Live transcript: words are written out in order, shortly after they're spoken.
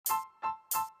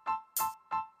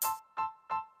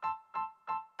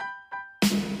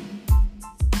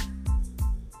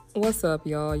What's up,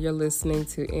 y'all? You're listening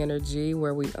to Energy,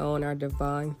 where we own our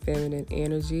divine feminine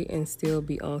energy and still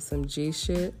be on some G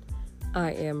shit.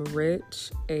 I am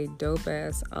Rich, a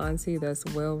dope-ass auntie that's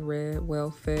well-read,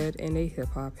 well-fed, and a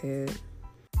hip-hop head.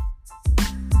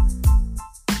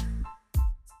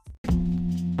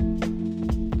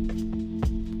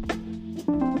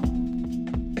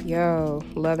 Yo,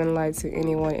 love and light to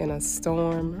anyone in a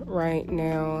storm right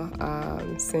now.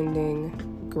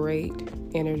 Sending great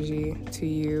energy to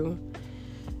you.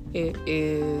 It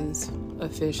is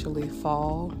officially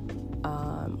fall,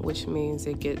 which means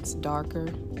it gets darker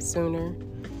sooner.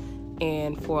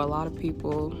 And for a lot of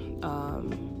people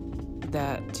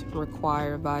that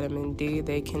require vitamin D,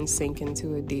 they can sink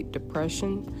into a deep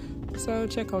depression. So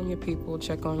check on your people,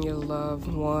 check on your loved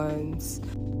ones.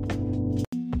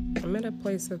 I'm in a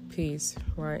place of peace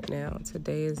right now.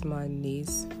 Today is my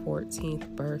niece's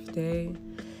 14th birthday,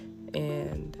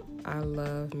 and I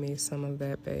love me some of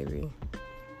that baby.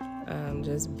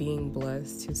 Just being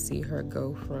blessed to see her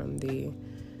go from the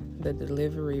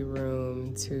delivery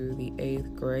room to the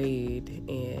 8th grade,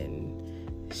 and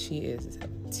she is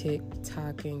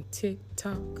tick-tocking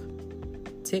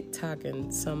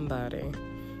somebody.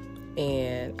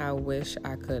 And I wish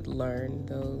I could learn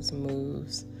those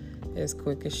moves as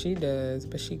quick as she does,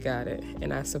 but she got it,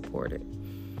 and I support it.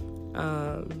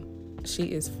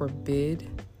 She is forbid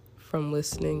from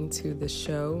listening to the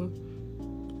show,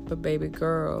 but baby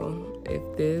girl, if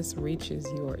this reaches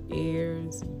your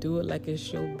ears, do it like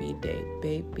it's your B-Day,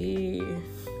 baby.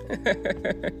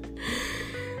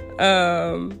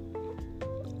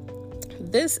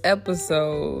 This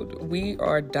episode, we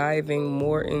are diving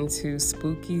more into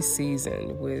spooky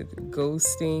season with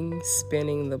ghosting,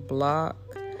 spinning the block,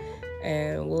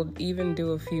 and we'll even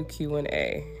do a few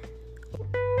Q&A.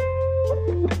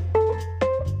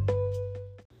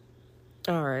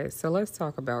 All right, so let's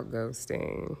talk about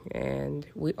ghosting. And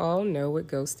we all know what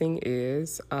ghosting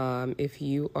is. If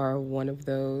you are one of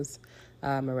those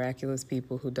miraculous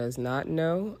people who does not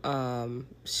know,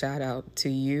 shout out to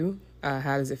you.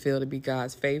 How does it feel to be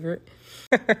God's favorite?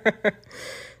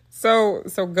 So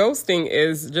ghosting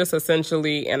is just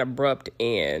essentially an abrupt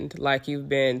end. Like you've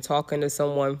been talking to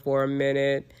someone for a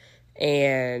minute,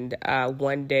 and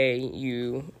one day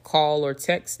you call or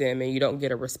text them and you don't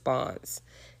get a response.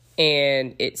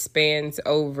 And it spans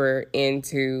over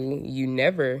into you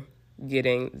never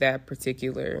getting that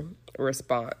particular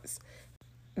response.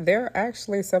 There are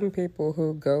actually some people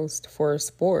who ghost for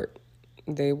sport.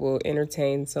 They will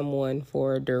entertain someone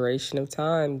for a duration of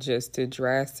time just to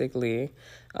drastically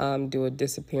do a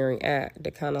disappearing act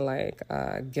to kind of like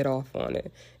get off on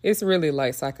it. It's really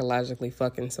like psychologically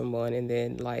fucking someone and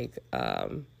then like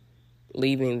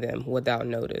leaving them without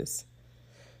notice.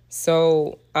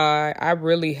 So I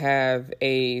really have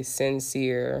a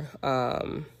sincere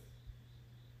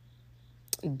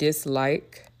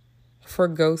dislike for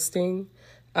ghosting.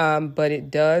 But it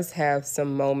does have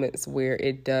some moments where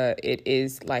it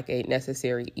is like a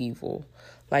necessary evil.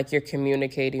 Like you're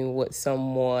communicating with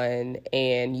someone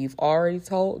and you've already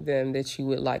told them that you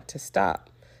would like to stop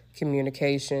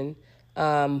communication,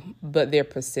 but they're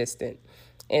persistent.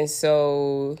 And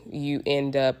so you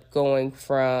end up going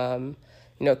from,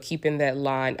 keeping that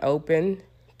line open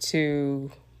to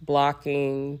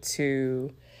blocking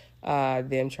to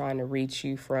them trying to reach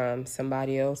you from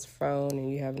somebody else's phone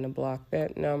and you having to block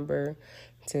that number,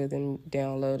 to them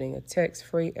downloading a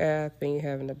text-free app and you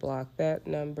having to block that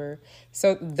number.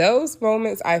 So those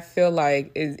moments, I feel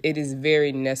like it is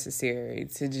very necessary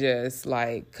to just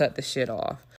like cut the shit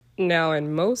off. Now,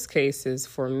 in most cases,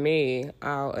 for me,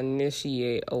 I'll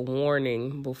initiate a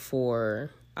warning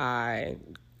before I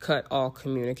cut all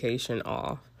communication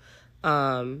off.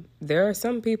 There are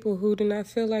some people who do not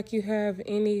feel like you have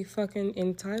any fucking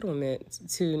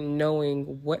entitlement to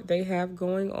knowing what they have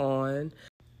going on,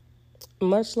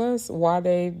 much less why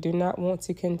they do not want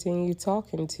to continue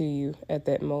talking to you at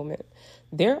that moment.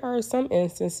 There are some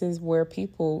instances where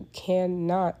people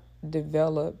cannot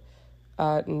develop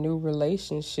new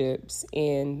relationships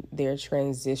in their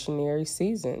transitionary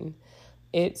season.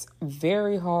 It's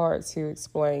very hard to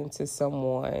explain to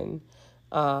someone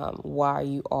why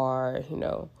you are,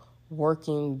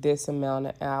 working this amount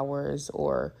of hours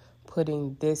or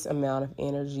putting this amount of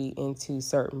energy into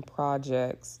certain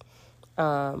projects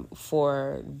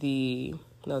for the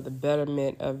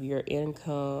betterment of your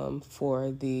income,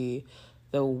 for the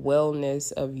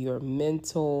wellness of your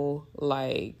mental,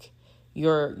 like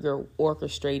you're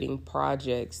orchestrating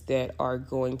projects that are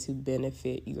going to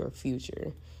benefit your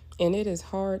future. And it is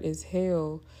hard as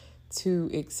hell to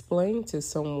explain to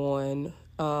someone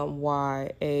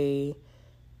why a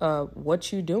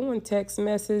what you doing text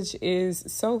message is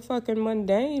so fucking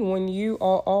mundane when you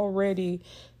are already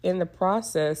in the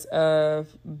process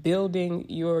of building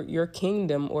your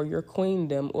kingdom or your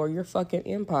queendom or your fucking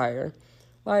empire.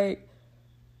 Like,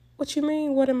 what you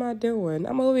mean, what am I doing?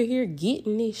 I'm over here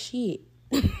getting this shit.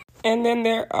 And then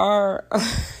there are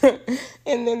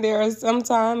some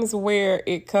times where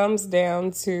it comes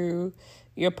down to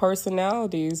your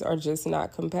personalities are just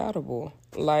not compatible.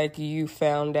 Like you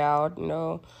found out,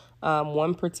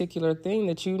 one particular thing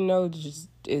that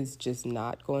is just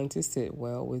not going to sit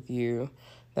well with you.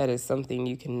 That is something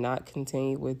you cannot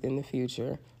continue with in the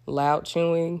future. Loud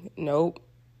chewing, nope.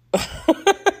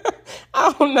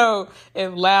 I don't know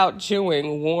if loud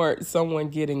chewing warrants someone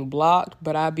getting blocked,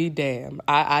 but I'd be damned.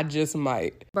 I just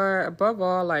might. But above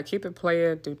all, like, keep it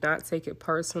playing. Do not take it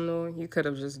personal. You could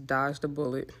have just dodged a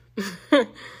bullet.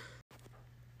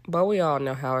 But we all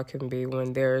know how it can be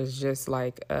when there's just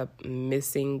like a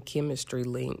missing chemistry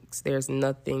links. There's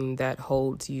nothing that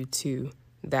holds you to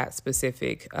that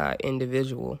specific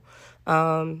individual.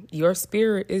 Your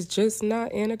spirit is just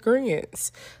not in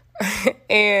agreement.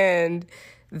 And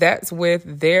that's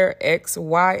with their X,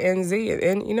 Y, and Z.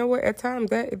 And you know what? At times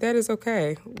that is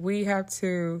okay. We have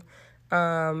to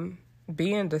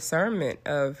be in discernment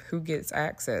of who gets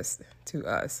access to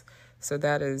us. So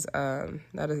that is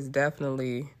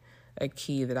definitely a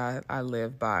key that I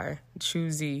live by.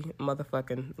 Choosy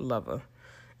motherfucking lover.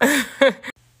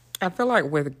 I feel like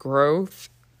with growth,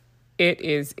 it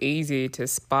is easy to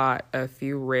spot a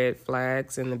few red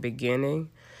flags in the beginning.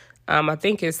 I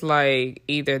think it's like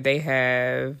either they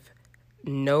have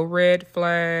no red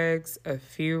flags, a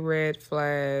few red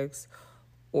flags,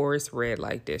 or it's red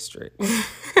light district.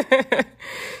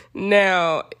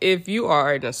 Now, if you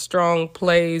are in a strong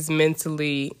place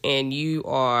mentally and you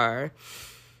are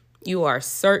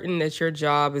certain that your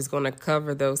job is going to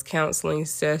cover those counseling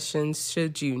sessions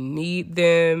should you need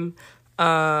them,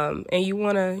 and you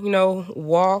want to,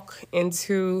 walk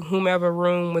into whomever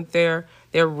room with their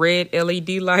red LED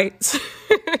lights,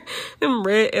 them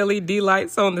red LED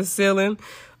lights on the ceiling,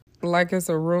 like it's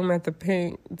a room at the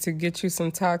Pink to get you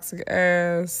some toxic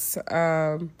ass.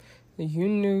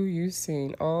 You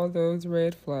seen all those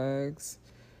red flags.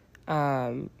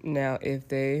 Now, if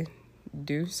they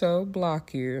do so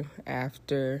block you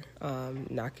after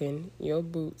knocking your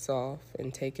boots off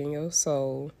and taking your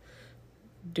soul,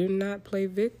 do not play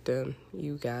victim.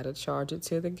 You gotta charge it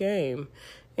to the game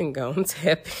and go and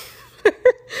tap in.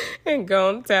 And go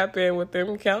and tap in with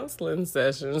them counseling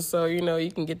sessions so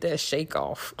you can get that shake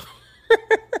off.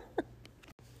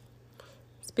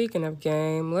 Speaking of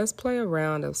game, let's play a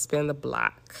round of Spin the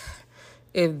Block.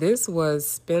 If this was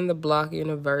Spin the Block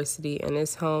University and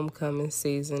it's homecoming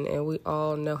season, and we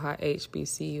all know how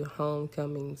HBCU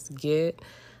homecomings get,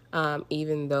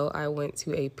 even though I went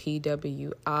to a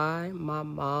PWI, my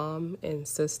mom and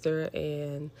sister,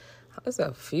 and there's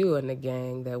a few in the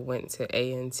gang that went to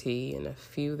A&T and a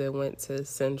few that went to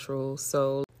Central.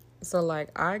 So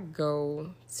like, I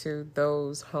go to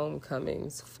those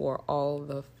homecomings for all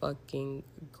the fucking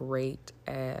great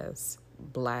ass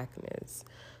blackness.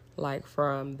 Like,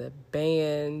 from the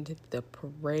band, the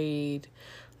parade.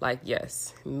 Like,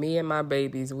 yes, me and my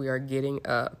babies, we are getting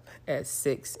up at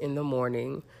 6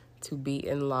 a.m. to be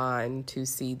in line to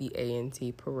see the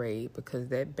A&T parade because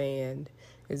that band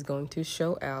is going to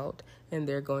show out and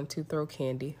they're going to throw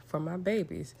candy for my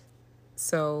babies.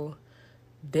 So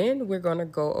then we're going to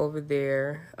go over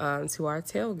there to our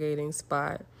tailgating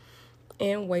spot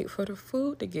and wait for the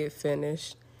food to get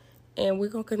finished. And we're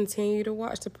going to continue to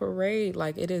watch the parade.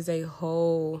 Like, it is a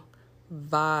whole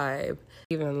vibe.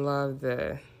 I even love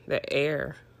the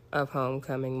air of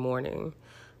homecoming morning.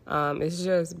 It's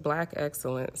just black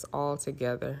excellence all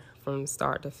together from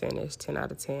start to finish. 10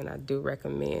 out of 10. I do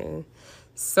recommend.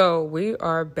 So we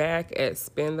are back at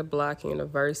Spin the Block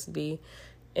University,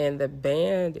 and the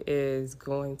band is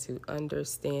going to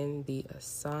understand the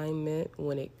assignment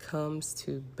when it comes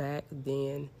to Back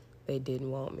Then They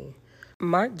Didn't Want Me.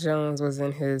 Mike Jones was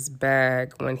in his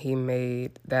bag when he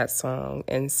made that song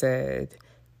and said,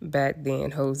 "Back then,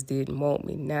 hoes didn't want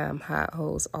me. Now I'm hot,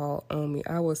 hoes all on me."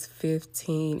 I was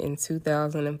 15 in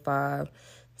 2005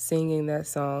 singing that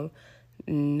song,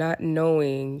 not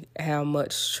knowing how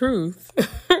much truth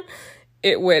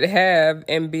it would have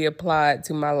and be applied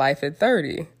to my life at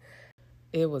 30.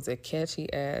 It was a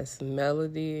catchy ass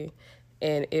melody.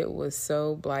 And it was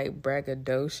so, like,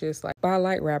 braggadocious. Like, I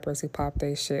like rappers who pop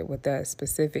their shit with that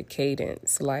specific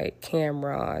cadence, like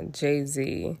Cameron,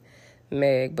 Jay-Z,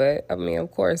 Meg. But, I mean, of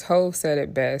course, Hov said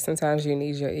it best. Sometimes you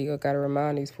need your ego. Gotta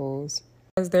remind these fools.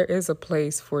 Because there is a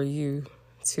place for you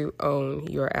to own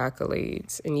your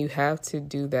accolades, and you have to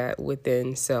do that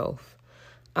within self,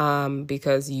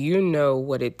 because you know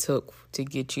what it took to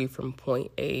get you from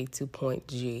point A to point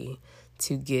G,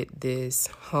 to get this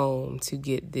home, to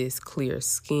get this clear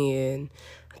skin,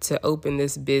 to open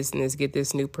this business, get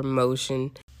this new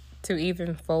promotion, to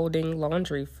even folding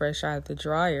laundry fresh out of the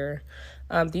dryer.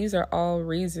 These are all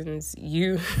reasons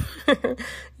you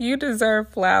you deserve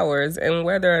flowers. And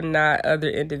whether or not other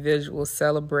individuals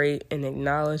celebrate and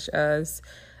acknowledge us,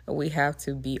 we have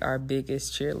to be our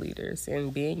biggest cheerleaders.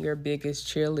 And being your biggest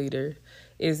cheerleader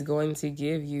is going to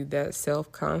give you that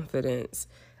self-confidence,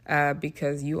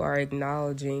 because you are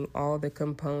acknowledging all the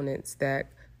components that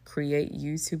create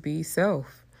you to be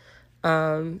self.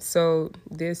 So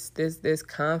this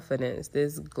confidence,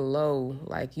 this glow,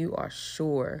 like you are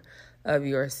sure of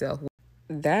yourself,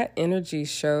 that energy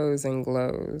shows and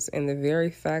glows. And the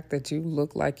very fact that you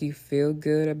look like you feel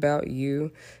good about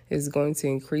you is going to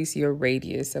increase your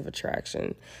radius of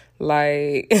attraction.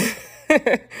 Like,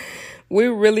 we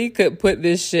really could put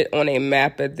this shit on a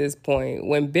map at this point.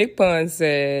 When Big Pun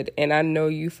said, "And I know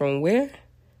you from where?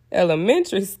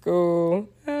 Elementary school.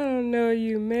 I don't know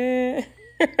you, man."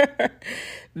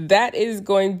 That is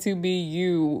going to be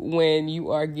you when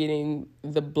you are getting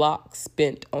the block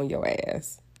spent on your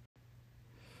ass.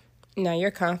 Now,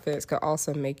 your confidence could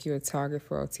also make you a target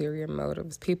for ulterior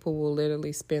motives. People will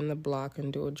literally spin the block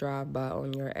and do a drive-by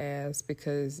on your ass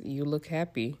because you look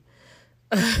happy.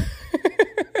 And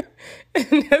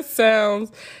that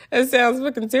sounds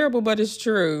fucking terrible, but it's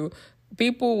true.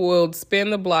 People will spin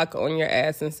the block on your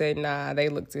ass and say, "Nah, they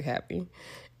look too happy."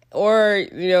 Or,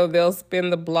 they'll spin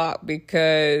the block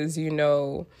because, you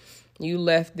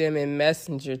left them in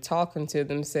Messenger talking to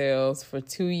themselves for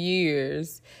 2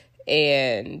 years.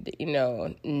 And,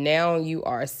 now you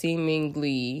are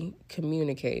seemingly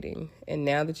communicating. And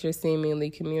now that you're seemingly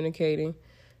communicating,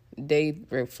 they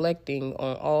reflecting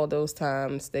on all those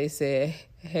times they said,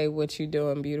 "Hey, what you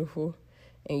doing, beautiful?"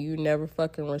 And you never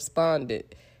fucking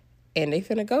responded. And they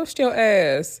finna ghost your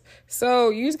ass. So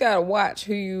you just gotta watch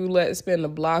who you let spin the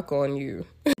block on you.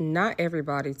 Not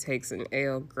everybody takes an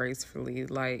L gracefully.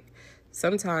 Like,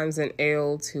 sometimes an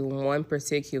L to one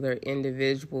particular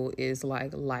individual is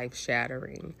like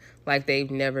life-shattering. Like they've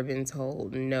never been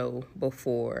told no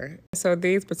before. So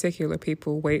these particular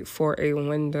people wait for a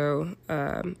window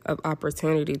of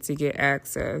opportunity to get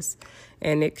access.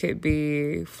 And it could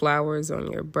be flowers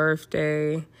on your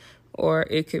birthday, or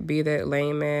it could be that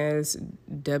lame ass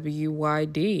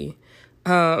WYD.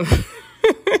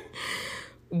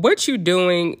 What you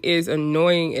doing is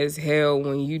annoying as hell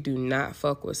when you do not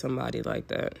fuck with somebody like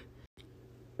that.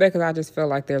 Because I just feel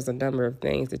like there's a number of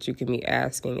things that you can be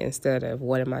asking instead of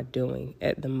what am I doing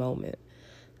at the moment.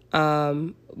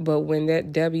 But when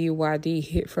that WYD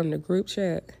hit from the group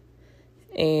chat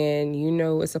and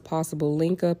it's a possible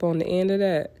link up on the end of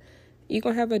that, you're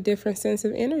going to have a different sense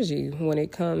of energy when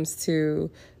it comes to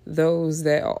those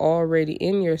that are already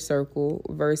in your circle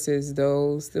versus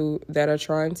those that are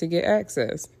trying to get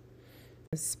access.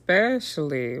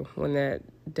 Especially when that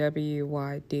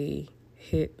WYD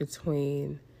hit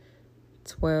between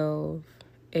 12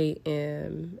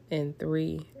 a.m. and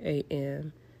 3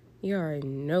 a.m. You already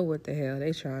know what the hell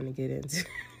they trying to get into.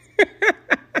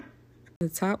 The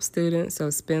top students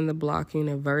of Spin the Block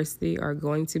University are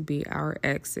going to be our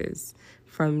exes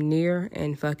from near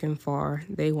and fucking far.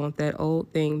 They want that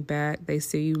old thing back. They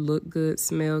see you look good,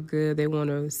 smell good. They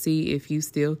want to see if you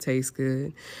still taste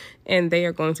good. And they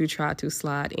are going to try to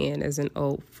slide in as an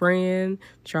old friend,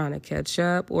 trying to catch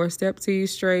up, or step to you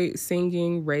straight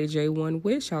singing Ray J One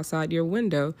Wish outside your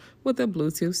window with a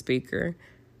Bluetooth speaker.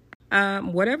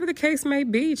 Whatever the case may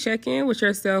be, check in with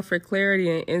yourself for clarity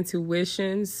and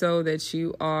intuition so that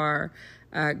you are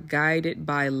guided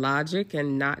by logic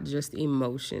and not just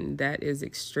emotion. That is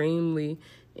extremely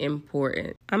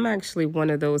important. I'm actually one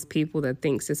of those people that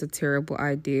thinks it's a terrible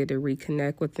idea to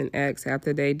reconnect with an ex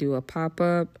after they do a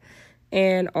pop-up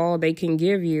and all they can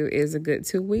give you is a good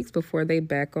 2 weeks before they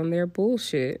back on their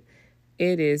bullshit.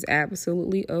 It is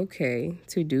absolutely okay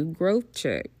to do growth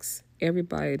checks.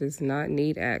 Everybody does not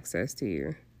need access to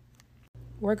you.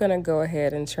 We're going to go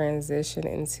ahead and transition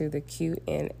into the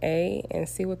Q&A and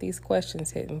see what these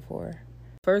questions hitting for.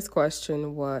 First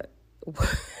question,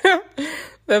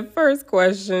 The first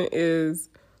question is,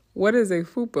 what is a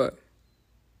fupa?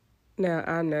 Now,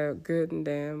 I know good and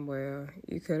damn well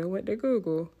you could have went to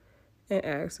Google and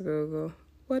asked Google,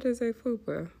 what is a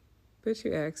fupa? But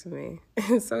you asked me.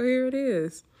 And so here it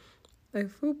is. A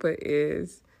fupa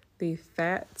is the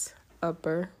fat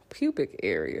upper pubic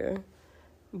area.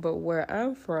 But where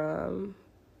I'm from,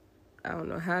 I don't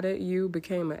know how that U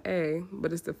became an A,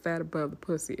 but it's the fat above the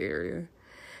pussy area.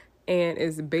 And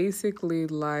it's basically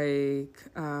like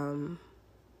a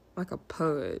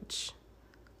pudge.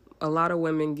 A lot of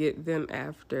women get them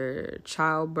after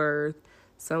childbirth.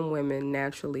 Some women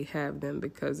naturally have them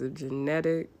because of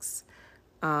genetics.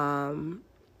 And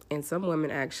some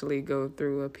women actually go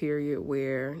through a period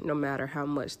where no matter how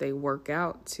much they work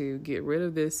out to get rid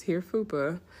of this here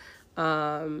fupa,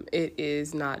 it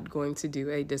is not going to do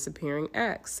a disappearing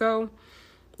act. So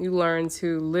you learn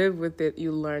to live with it.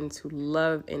 You learn to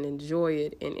love and enjoy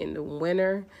it. And in the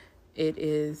winter, it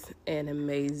is an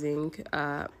amazing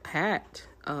hat.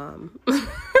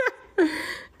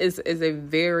 It's a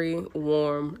very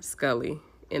warm Scully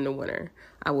in the winter.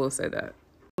 I will say that.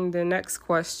 The next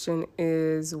question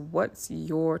is, what's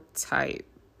your type?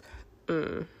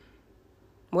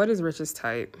 What is Rich's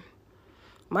type?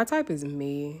 My type is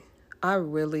me. I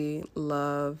really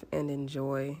love and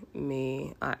enjoy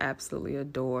me. I absolutely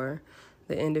adore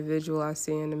the individual I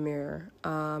see in the mirror.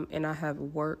 And I have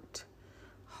worked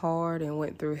hard and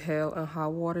went through hell and high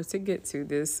water to get to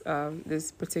this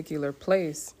particular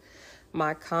place.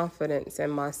 My confidence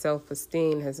and my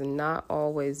self-esteem has not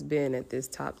always been at this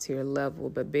top tier level,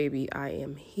 but baby, I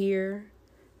am here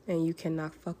and you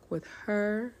cannot fuck with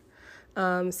her.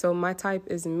 So my type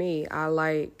is me. I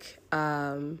like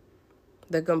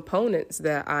the components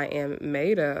that I am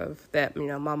made of, that,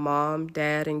 my mom,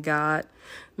 dad, and God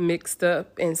mixed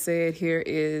up and said, here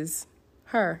is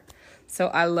her. So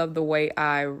I love the way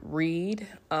I read.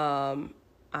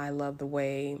 I love the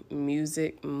way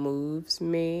music moves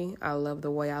me. I love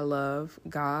the way I love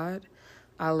God.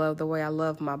 I love the way I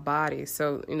love my body.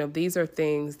 So, these are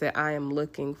things that I am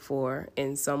looking for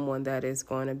in someone that is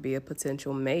going to be a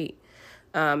potential mate.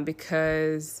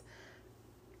 Because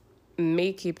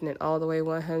me keeping it all the way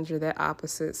 100, that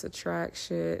opposites attract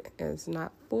shit is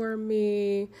not for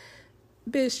me.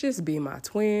 Bitch, just be my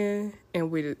twin,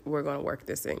 and we're going to work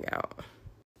this thing out.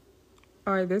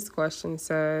 All right, this question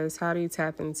says, how do you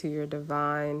tap into your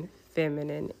divine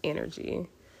feminine energy?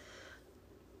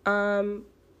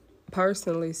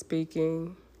 Personally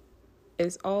speaking,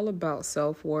 it's all about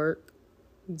self-work,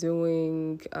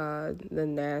 doing the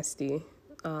nasty,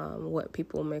 what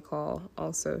people may call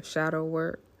also shadow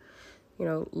work,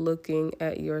 looking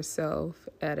at yourself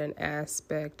at an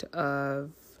aspect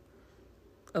of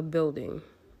a building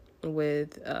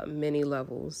with many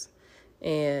levels.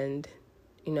 And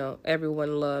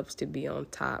everyone loves to be on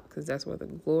top because that's where the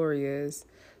glory is.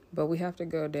 But we have to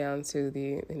go down to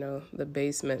the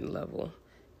basement level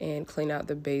and clean out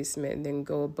the basement, and then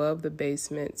go above the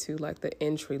basement to like the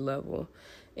entry level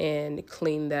and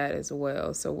clean that as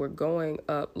well. So we're going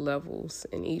up levels,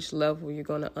 and each level you're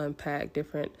going to unpack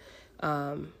different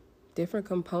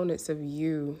components of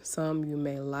you. Some you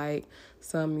may like,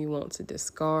 some you want to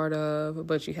discard of,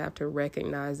 but you have to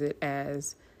recognize it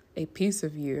as a piece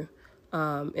of you.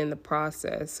 In the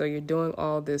process. So you're doing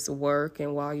all this work,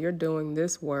 and while you're doing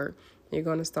this work, you're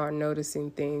going to start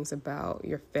noticing things about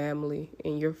your family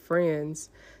and your friends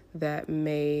that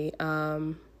may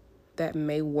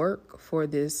work for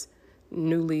this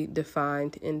newly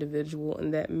defined individual,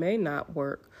 and that may not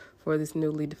work for this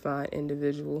newly defined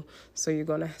individual. So you're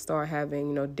going to start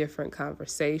having, different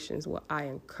conversations. Well, I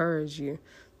encourage you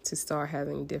to start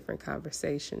having different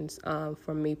conversations.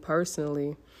 For me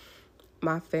personally,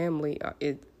 my family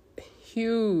is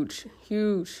huge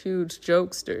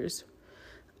jokesters.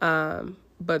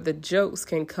 But the jokes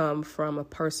can come from a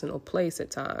personal place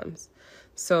at times.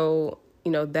 So,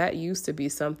 that used to be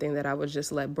something that I would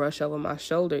just let brush over my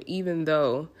shoulder, even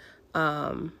though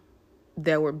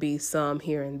there would be some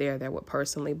here and there that would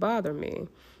personally bother me.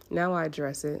 Now I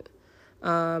address it.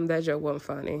 That joke wasn't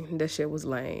funny. That shit was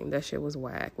lame. That shit was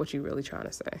whack. What you really trying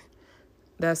to say?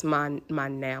 That's my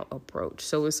now approach.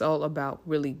 So it's all about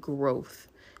really growth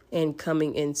and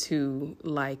coming into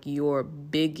like your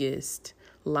biggest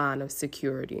line of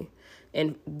security.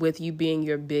 And with you being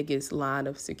your biggest line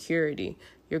of security,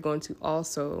 you're going to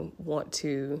also want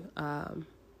to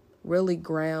really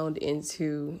ground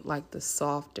into like the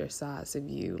softer sides of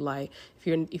you. Like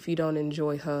if you don't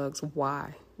enjoy hugs,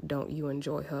 why don't you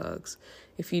enjoy hugs?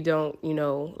 If you don't,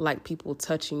 like people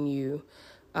touching you,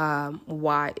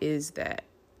 why is that?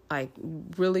 Like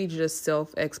really just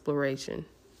self-exploration.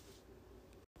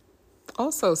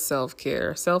 Also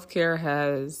self-care. Self-care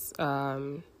has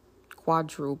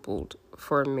quadrupled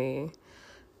for me.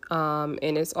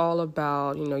 And it's all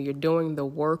about, you're doing the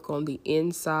work on the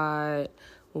inside,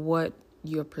 what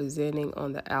you're presenting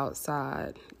on the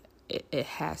outside. It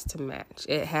has to match.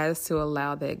 It has to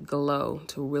allow that glow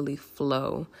to really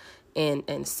flow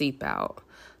and seep out.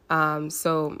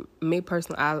 So me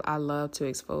personally, I love to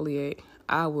exfoliate.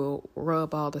 I will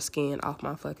rub all the skin off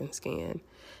my fucking skin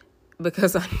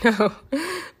because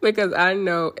I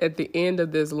know at the end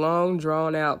of this long,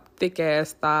 drawn out, thick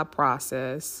ass thigh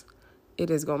process, it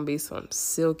is going to be some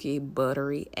silky,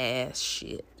 buttery ass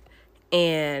shit.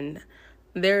 And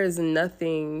there is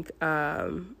nothing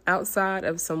outside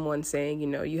of someone saying,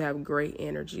 you have great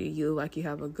energy, you look like you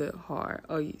have a good heart,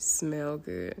 oh, you smell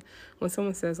good. When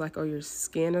someone says like, oh, your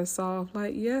skin is soft,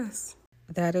 like, yes,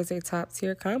 that is a top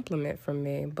tier compliment from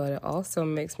me. But it also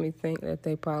makes me think that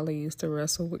they probably used to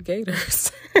wrestle with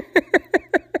gators.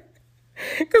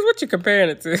 Because what you comparing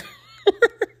it to?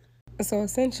 So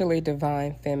essentially,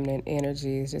 divine feminine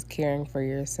energy is just caring for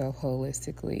yourself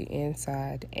holistically,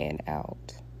 inside and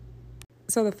out.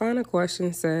 So the final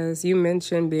question says, you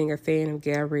mentioned being a fan of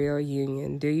Gabrielle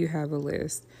Union. Do you have a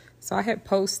list? So I had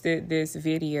posted this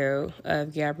video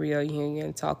of Gabrielle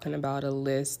Union talking about a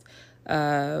list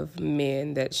of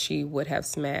men that she would have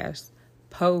smashed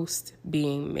post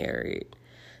being married.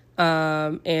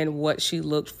 And what she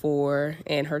looked for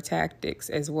and her tactics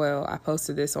as well. I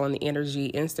posted this on the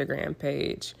Energy Instagram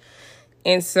page.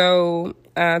 And so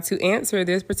to answer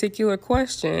this particular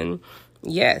question,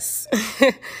 yes.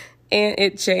 And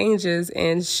it changes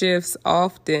and shifts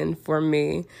often for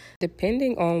me,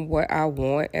 depending on what I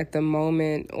want at the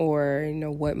moment or,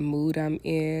 what mood I'm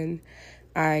in.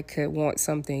 I could want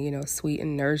something, sweet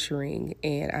and nurturing,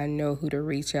 and I know who to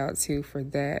reach out to for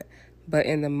that. But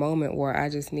in the moment where I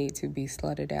just need to be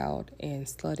slutted out and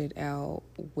slutted out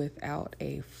without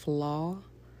a flaw,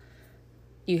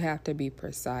 you have to be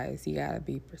precise. You got to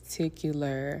be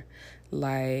particular,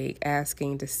 like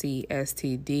asking to see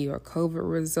STD or COVID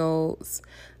results.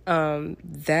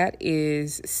 That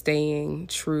is staying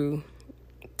true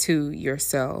to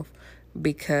yourself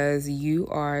because you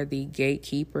are the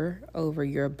gatekeeper over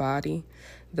your body.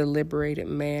 The liberated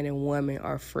man and woman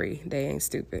are free. They ain't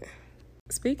stupid.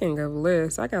 Speaking of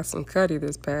lists, I got some cutty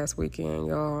this past weekend,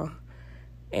 y'all.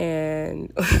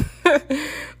 And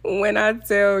when I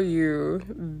tell you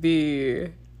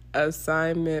the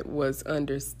assignment was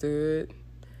understood,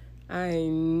 I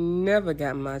ain't never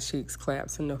got my cheeks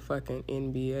clapped to no fucking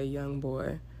NBA young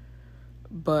boy.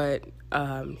 But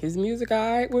his music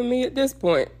all right with me at this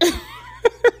point.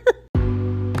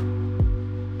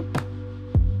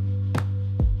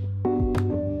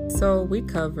 So we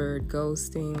covered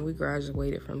ghosting. We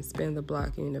graduated from Spin the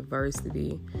Block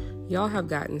University. Y'all have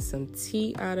gotten some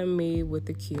tea out of me with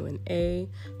the Q&A.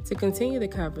 To continue the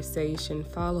conversation,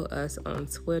 follow us on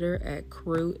Twitter at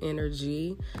Crew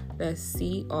Energy. That's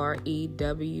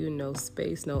CREW, no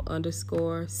space, no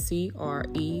underscore, CREWINNERG.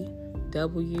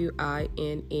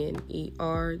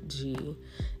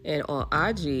 And on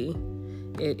IG,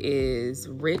 it is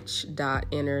rich.inner.g.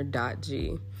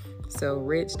 So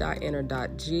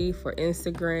rich.inner.g for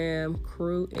Instagram,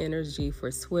 Crew Energy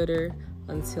for Twitter.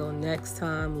 Until next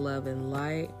time, love and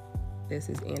light. This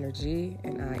is Energy,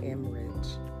 and I am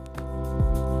Rich.